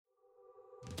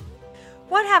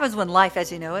What happens when life as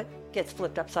you know it gets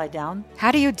flipped upside down?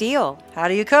 How do you deal? How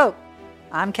do you cope?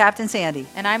 I'm Captain Sandy.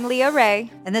 And I'm Leah Ray.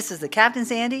 And this is the Captain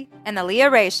Sandy and the Leah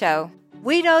Ray Show.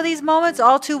 We know these moments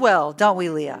all too well, don't we,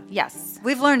 Leah? Yes.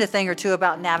 We've learned a thing or two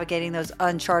about navigating those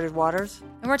uncharted waters.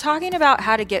 And we're talking about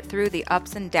how to get through the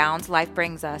ups and downs life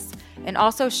brings us, and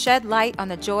also shed light on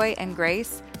the joy and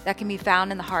grace that can be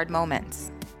found in the hard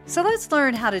moments. So let's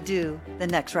learn how to do the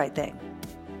next right thing.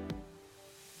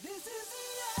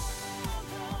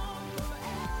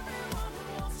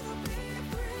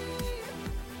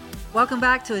 Welcome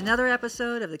back to another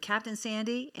episode of the Captain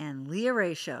Sandy and Leah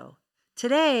Ray Show.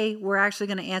 Today, we're actually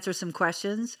going to answer some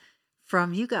questions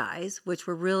from you guys, which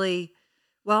were really,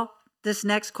 this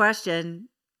next question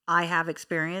I have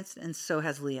experienced and so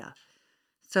has Leah.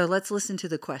 So let's listen to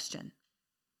the question.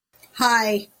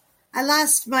 Hi, I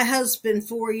lost my husband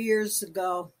 4 years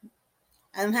ago.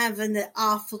 I'm having an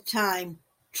awful time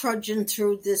trudging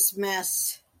through this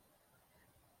mess.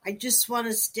 I just want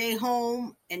to stay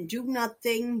home and do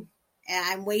nothing. And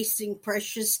I'm wasting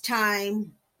precious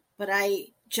time, but I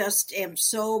just am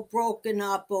so broken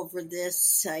up over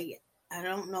this. I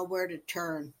don't know where to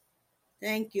turn.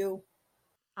 Thank you.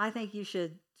 I think you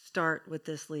should start with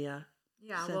this, Leah.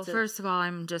 Yeah, well, first of all,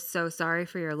 I'm just so sorry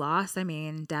for your loss. I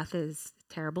mean, death is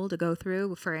terrible to go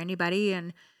through for anybody,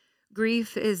 and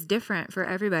grief is different for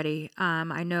everybody.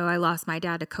 I know I lost my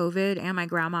dad to COVID and my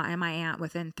grandma and my aunt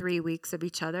within 3 weeks of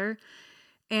each other,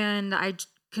 and I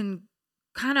can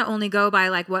kind of only go by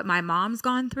like what my mom's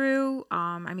gone through.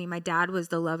 I mean, my dad was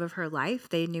the love of her life.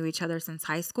 They knew each other since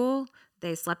high school.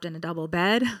 They slept in a double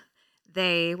bed.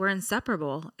 They were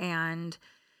inseparable. And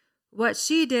what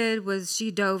she did was she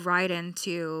dove right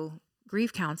into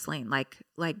grief counseling, like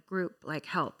group, like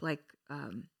help, like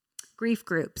grief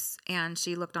groups. And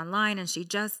she looked online and she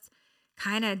just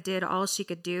kind of did all she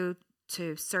could do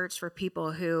to search for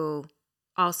people who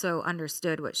also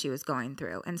understood what she was going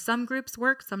through. And some groups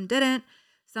worked, some didn't.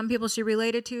 Some people she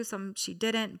related to, some she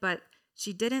didn't, but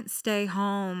she didn't stay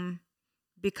home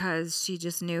because she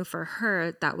just knew for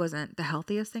her that wasn't the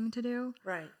healthiest thing to do.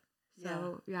 Right.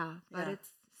 So, but it's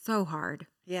so hard.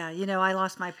 Yeah, I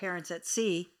lost my parents at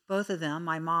sea, both of them.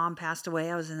 My mom passed away.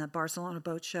 I was in the Barcelona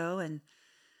boat show, and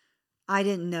I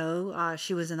didn't know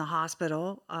she was in the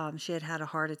hospital. She had a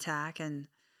heart attack, and,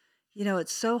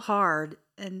 it's so hard.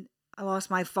 And I lost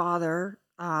my father.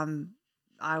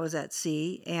 I was at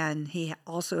sea, and he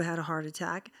also had a heart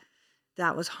attack.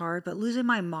 That was hard. But losing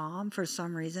my mom for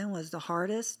some reason was the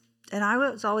hardest. And I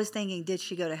was always thinking, did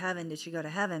she go to heaven? Did she go to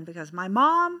heaven? Because my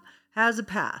mom has a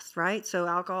past, right? So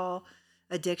alcohol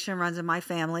addiction runs in my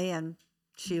family, and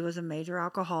she was a major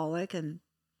alcoholic. And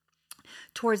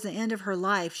towards the end of her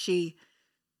life, she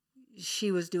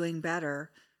was doing better,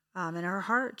 and her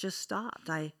heart just stopped.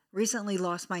 I recently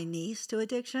lost my niece to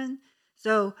addiction,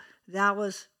 so that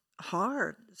was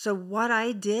hard. So what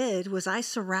I did was I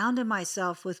surrounded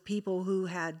myself with people who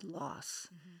had loss,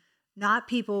 not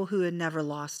people who had never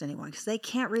lost anyone, because they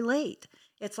can't relate.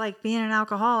 It's like being an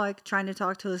alcoholic trying to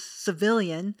talk to a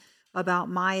civilian about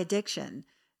my addiction.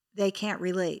 They can't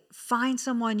relate. Find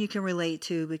someone you can relate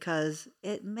to, because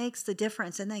it makes the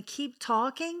difference. And then keep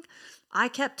talking. I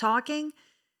kept talking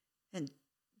and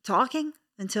talking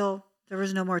until there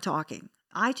was no more talking.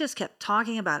 I just kept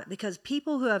talking about it, because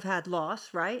people who have had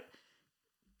loss, right,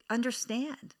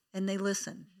 understand and they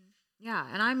listen. Yeah.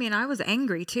 And I mean, I was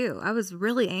angry too. I was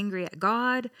really angry at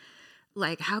God.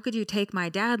 Like, how could you take my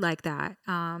dad like that?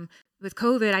 With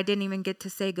COVID, I didn't even get to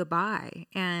say goodbye.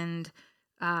 And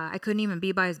I couldn't even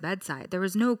be by his bedside. There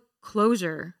was no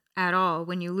closure at all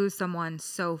when you lose someone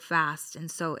so fast and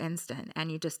so instant.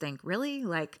 And you just think, really?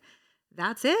 Like,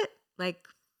 that's it? Like,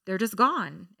 they're just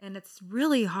gone. And it's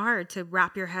really hard to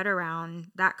wrap your head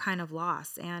around that kind of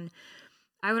loss. And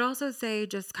I would also say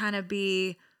just kind of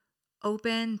be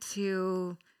open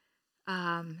to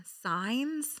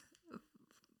signs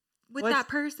with that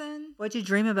person. What'd you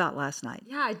dream about last night?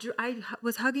 Yeah, I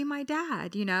was hugging my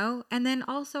dad, And then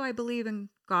also I believe in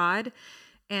God,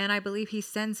 and I believe he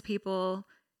sends people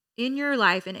in your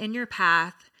life and in your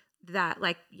path that,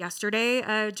 like yesterday,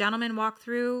 a gentleman walked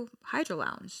through Hydro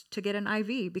Lounge to get an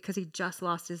IV because he just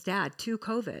lost his dad to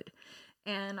COVID.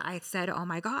 And I said, oh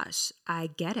my gosh, I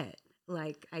get it.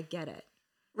 Like, I get it.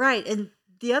 Right. And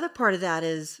the other part of that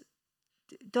is,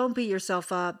 don't beat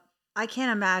yourself up. I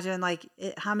can't imagine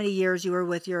how many years you were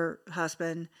with your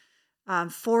husband.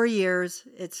 4 years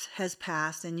has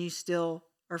passed, and you still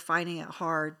are finding it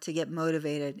hard to get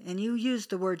motivated. And you used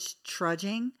the words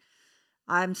trudging.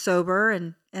 I'm sober,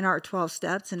 and in our 12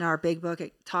 steps in our big book,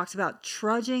 it talks about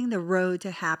trudging the road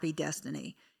to happy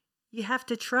destiny. You have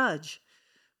to trudge.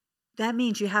 That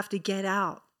means you have to get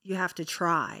out you have to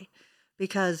try,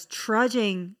 because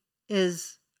trudging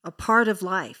is a part of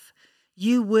life.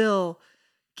 You will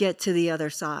get to the other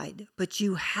side, but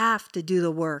you have to do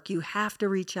the work. You have to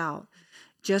reach out.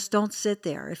 Just don't sit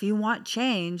there. If you want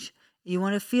change, you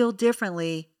want to feel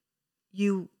differently,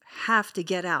 you have to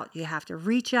get out. You have to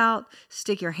reach out,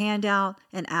 stick your hand out,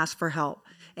 and ask for help.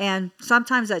 And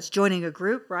sometimes that's joining a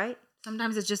group, right?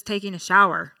 Sometimes it's just taking a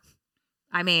shower.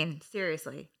 I mean,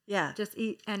 seriously. Yeah. Just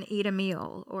eat a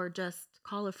meal, or just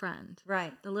call a friend.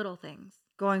 Right. The little things.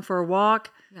 Going for a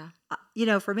walk.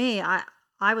 Yeah. For me,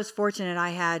 I was fortunate I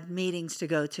had meetings to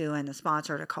go to and a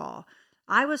sponsor to call.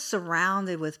 I was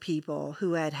surrounded with people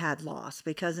who had loss,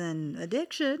 because in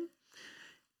addiction,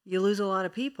 you lose a lot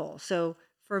of people. So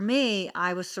for me,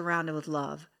 I was surrounded with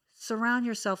love. Surround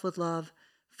yourself with love.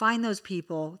 Find those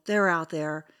people. They're out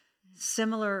there.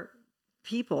 Similar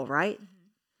people, right?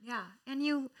 Yeah. And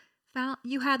you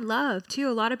had love too.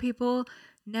 A lot of people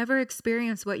never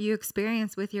experience what you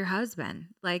experienced with your husband.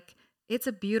 Like, it's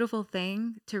a beautiful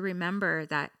thing to remember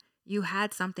that you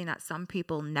had something that some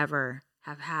people never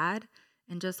have had,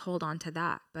 and just hold on to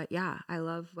that. But yeah, I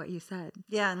love what you said.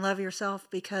 Yeah, and love yourself,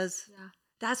 because Yeah.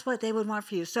 that's what they would want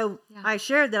for you. So Yeah. I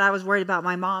shared that I was worried about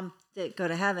my mom to go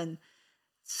to heaven.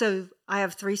 So I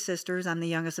have 3 sisters. I'm the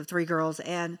youngest of 3 girls.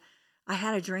 And I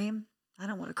had a dream. I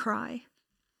don't want to cry.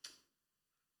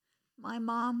 My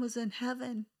mom was in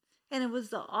heaven. And it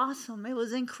was awesome. It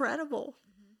was incredible.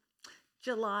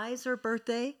 July's her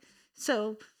birthday.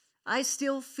 So I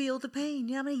still feel the pain.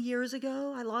 You know how many years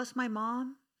ago I lost my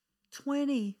mom?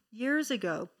 20 years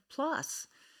ago plus.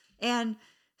 And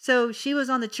so she was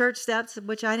on the church steps,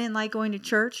 which I didn't like going to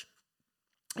church.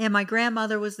 And my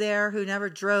grandmother was there, who never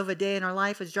drove a day in her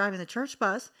life, was driving the church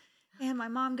bus. And my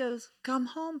mom goes, "Come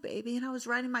home, baby." And I was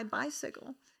riding my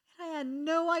bicycle. And I had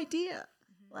no idea.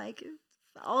 Like,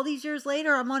 all these years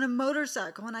later, I'm on a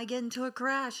motorcycle and I get into a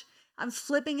crash. I'm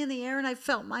flipping in the air and I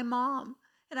felt my mom.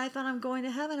 And I thought, I'm going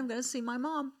to heaven. I'm going to see my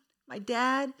mom, my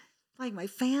dad, like my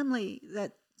family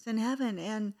that's in heaven.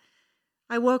 And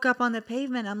I woke up on the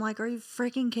pavement. I'm like, are you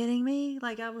freaking kidding me?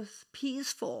 Like, I was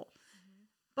peaceful.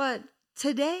 But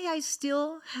today I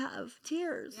still have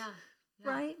tears. Yeah.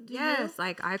 Right? Do you? Yes.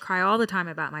 Like, I cry all the time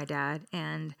about my dad.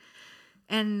 And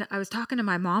I was talking to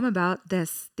my mom about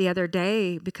this the other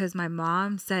day, because my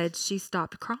mom said she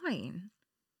stopped crying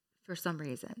for some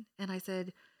reason. And I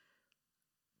said,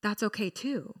 that's okay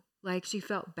too. Like, she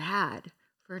felt bad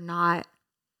for not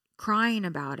crying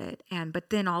about it.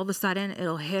 But then all of a sudden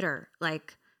it'll hit her,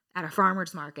 like at a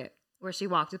farmer's market where she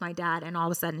walked with my dad, and all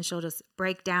of a sudden she'll just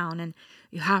break down. And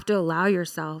you have to allow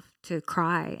yourself to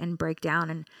cry and break down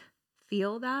and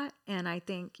feel that. And I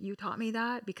think you taught me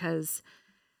that, because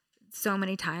so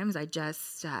many times I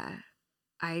just,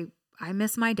 I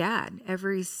miss my dad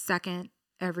every second,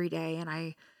 every day. And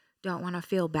I don't want to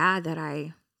feel bad that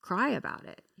I cry about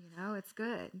it. It's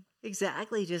good.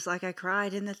 Exactly. Just like I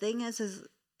cried. And the thing is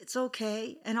it's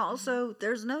okay. And also,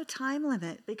 there's no time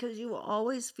limit, because you will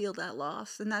always feel that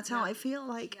loss. And that's how I feel.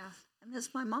 Like, I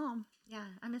miss my mom. Yeah,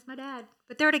 I miss my dad.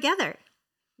 But they're together.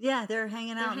 Yeah, they're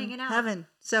hanging out hanging in out. heaven.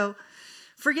 So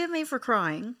forgive me for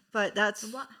crying, but that's,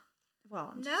 What?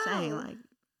 well, I'm just saying, like,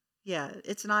 yeah,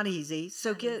 it's not easy.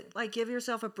 So give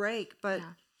yourself a break. But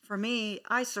for me,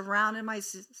 I surrounded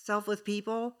myself with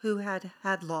people who had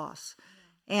loss,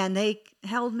 and they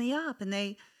held me up, and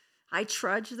I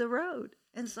trudged the road.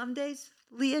 And some days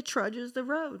Leah trudges the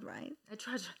road, right?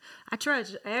 I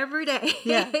trudge every day.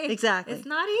 Yeah, exactly. It's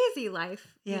not easy,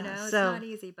 life. Yeah, It's not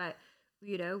easy, but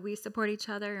we support each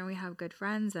other, and we have good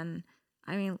friends. And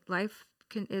I mean, life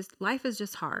is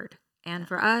just hard. And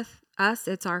for us,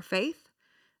 it's our faith,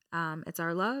 it's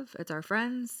our love, it's our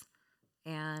friends,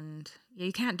 and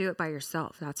you can't do it by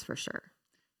yourself. That's for sure.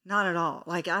 Not at all.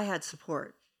 Like, I had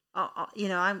support.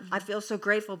 I feel so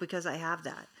grateful because I have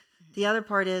that. The other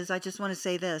part is, I just want to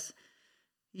say this: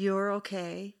 you're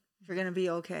okay. You're going to be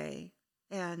okay,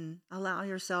 and allow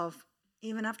yourself,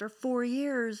 even after 4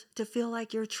 years, to feel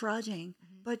like you're trudging.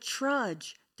 But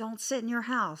trudge. Don't sit in your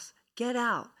house. Get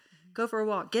out. Go for a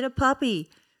walk. Get a puppy.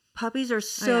 Puppies are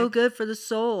so good for the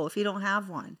soul. If you don't have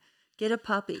one, get a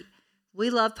puppy. We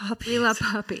love puppies. We love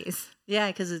puppies. Yeah,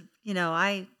 because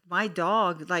my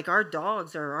dog, like, our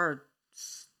dogs are our,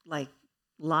 like,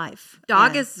 life.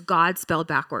 Dog is God spelled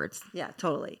backwards. Yeah,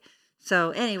 totally.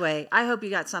 So anyway, I hope you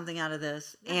got something out of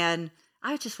this, and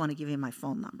I just want to give you my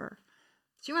phone number.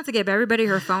 She wants to give everybody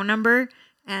her phone number,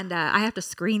 and I have to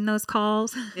screen those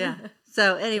calls. Yeah.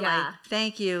 So anyway,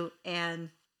 thank you, and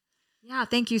yeah,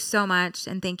 thank you so much,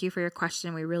 and thank you for your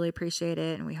question. We really appreciate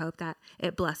it, and we hope that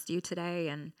it blessed you today,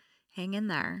 and hang in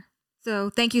there.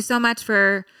 So thank you so much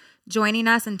for joining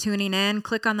us and tuning in.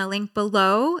 Click on the link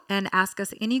below and ask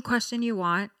us any question you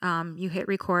want. You hit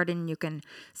record and you can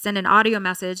send an audio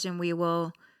message and we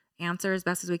will answer as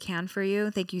best as we can for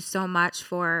you. Thank you so much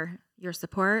for your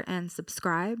support and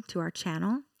subscribe to our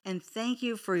channel. And thank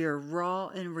you for your raw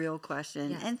and real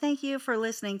question. Yes. And thank you for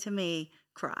listening to me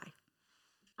cry.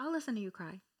 I'll listen to you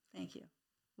cry. Thank you.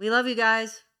 We love you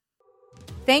guys.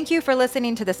 Thank you for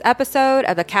listening to this episode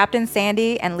of the Captain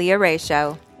Sandy and Leah Ray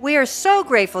Show. We are so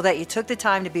grateful that you took the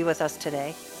time to be with us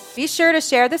today. Be sure to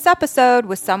share this episode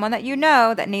with someone that you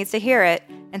know that needs to hear it,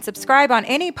 and subscribe on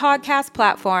any podcast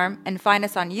platform and find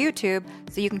us on YouTube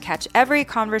so you can catch every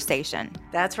conversation.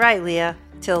 That's right, Leah.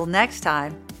 Till next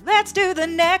time. Let's do the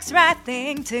next right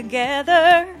thing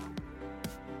together.